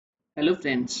Hello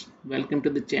friends, welcome to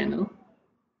the channel.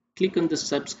 Click on the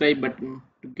subscribe button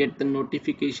to get the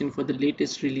notification for the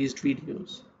latest released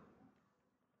videos.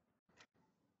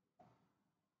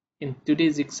 In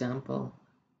today's example,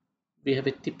 we have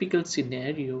a typical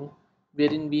scenario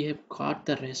wherein we have got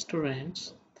the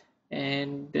restaurants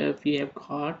and we have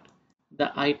got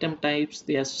the item types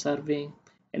they are serving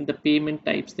and the payment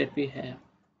types that we have.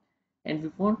 And we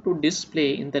want to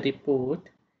display in the report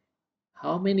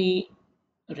how many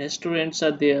restaurants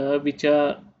are there which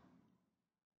are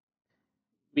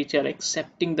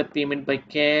accepting the payment by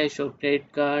cash or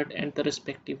credit card and the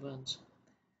respective ones.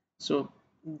 So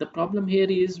the problem here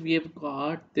is we have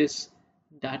got this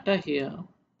data here,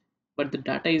 but the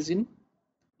data is in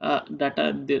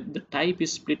the type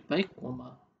is split by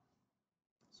comma.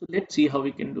 So let's see how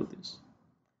we can do this.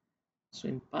 So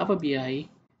in Power BI,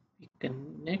 we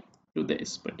connect to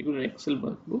this particular Excel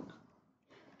workbook,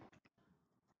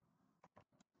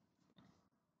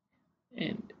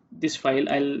 and this file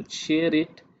I'll share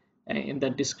it in the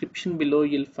description below.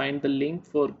 You'll find the link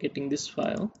for getting this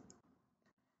file.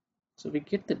 So we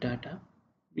get the data,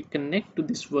 we connect to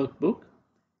this workbook,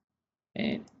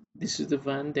 and this is the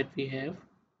one that we have.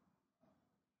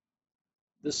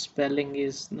 The spelling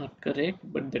is not correct,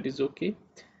 but that is okay.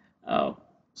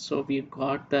 So we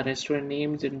got the restaurant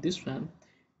names in this one.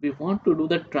 We want to do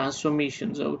the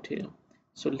transformations out here.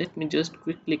 So let me just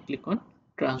quickly click on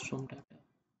transform data.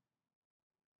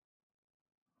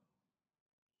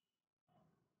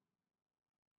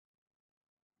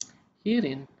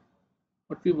 Herein,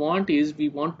 what we want is we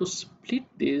want to split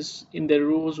this in the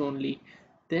rows only.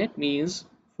 That means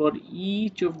for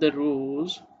each of the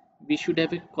rows we should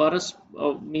have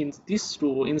a means this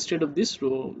row, instead of this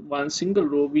row, one single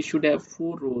row, we should have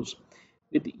four rows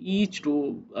with each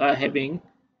row having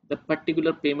the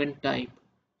particular payment type.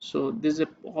 So there's an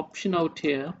option out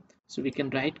here, so we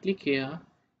can right click here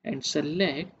and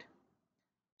select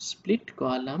split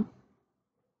column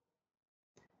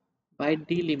by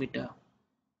delimiter.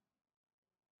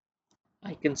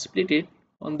 I can split it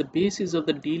on the basis of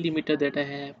the delimiter that I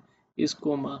have is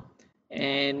comma,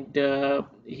 and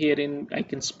herein I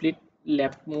can split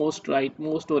leftmost,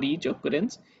 rightmost, or each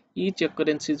occurrence. Each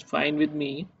occurrence is fine with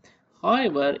me.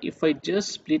 However, if I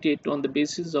just split it on the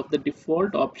basis of the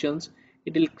default options,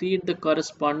 it will create the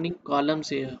corresponding columns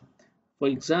here. For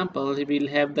example, we will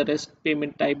have the rest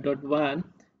payment type dot one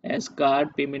as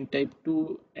card, payment type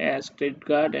 2 as credit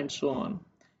card, and so on.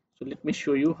 So let me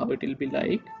show you how it will be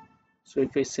like. So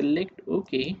if I select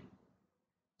OK,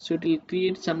 so it will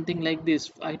create something like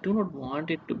this. I do not want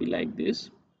it to be like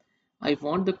this. I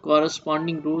want the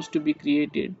corresponding rows to be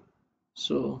created.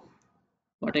 So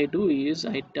what I do is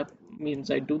I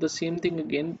do the same thing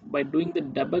again by doing the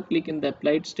double click in the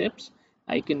applied steps.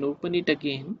 I can open it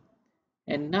again,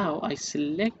 and now I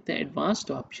select the advanced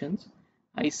options.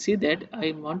 I see that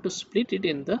I want to split it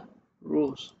in the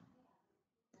rows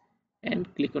and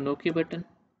click on OK button.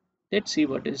 Let's see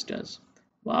what it does.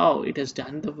 Wow, it has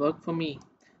done the work for me.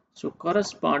 So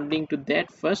corresponding to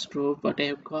that first row, what I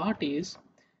have got is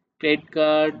credit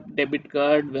card, debit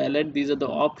card, wallet. These are the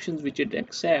options which it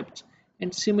accepts.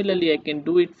 And similarly, I can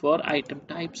do it for item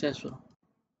types as well.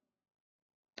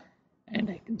 And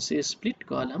I can say split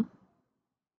column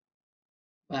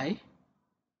by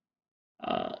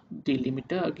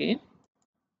delimiter again.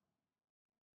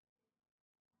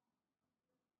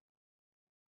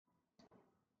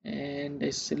 And I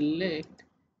select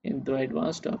in the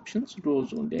advanced options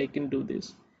rows only. I can do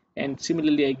this, and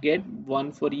similarly I get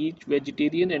one for each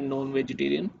vegetarian and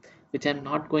non-vegetarian, which I'm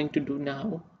not going to do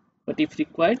now, but if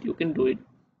required you can do it.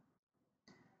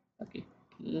 Okay,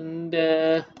 and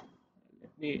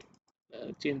let me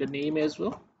change the name as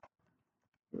well.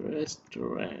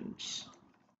 Restaurants.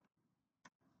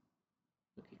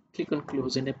 Okay, click on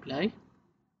close and apply.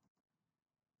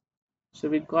 So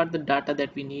we got the data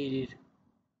that we needed.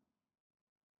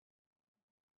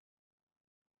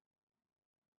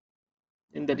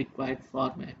 In the required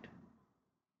format.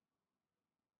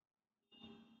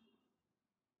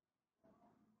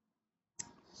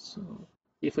 So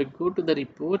if I go to the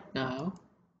report now,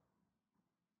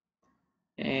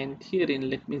 and herein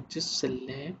let me just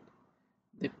select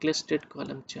the clustered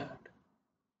column chart.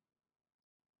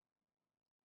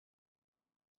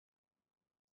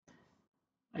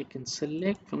 I can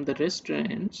select from the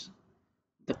restaurants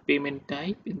the payment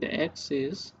type in the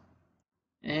axis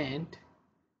and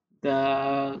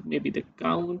the maybe the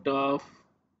count of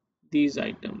these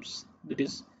items, that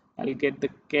is I'll get the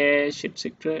cash,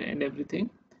 etc., and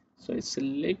everything. So I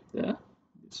select the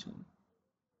this one.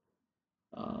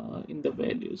 In the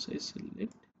values I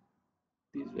select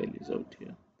these values out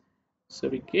here. So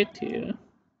we get here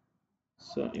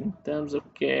So in terms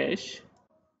of cache,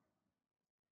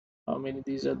 how many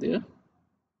these are there?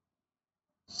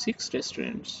 6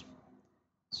 restaurants.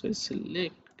 So I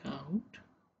select count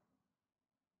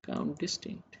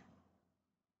distinct.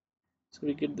 So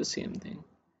we get the same thing.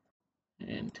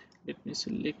 And let me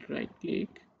select right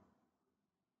click.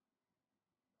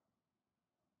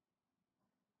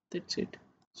 That's it.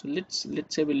 So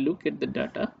let's have a look at the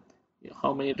data.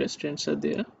 How many restaurants are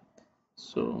there?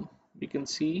 So we can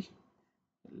see.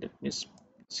 Let me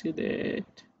see that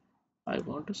I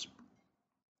want to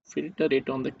filter it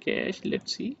on the cache.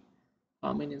 Let's see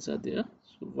how many are there.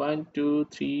 So 1 2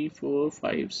 3 4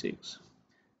 5 6.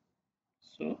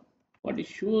 So what it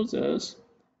shows us,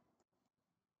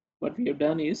 what we have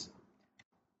done is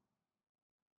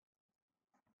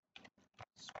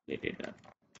split it up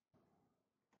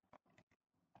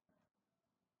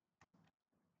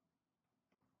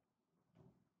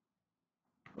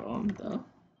from the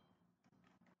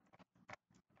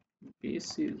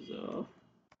basis of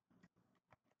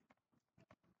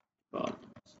columns.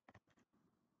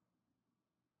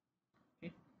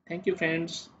 Okay. Thank you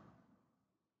friends.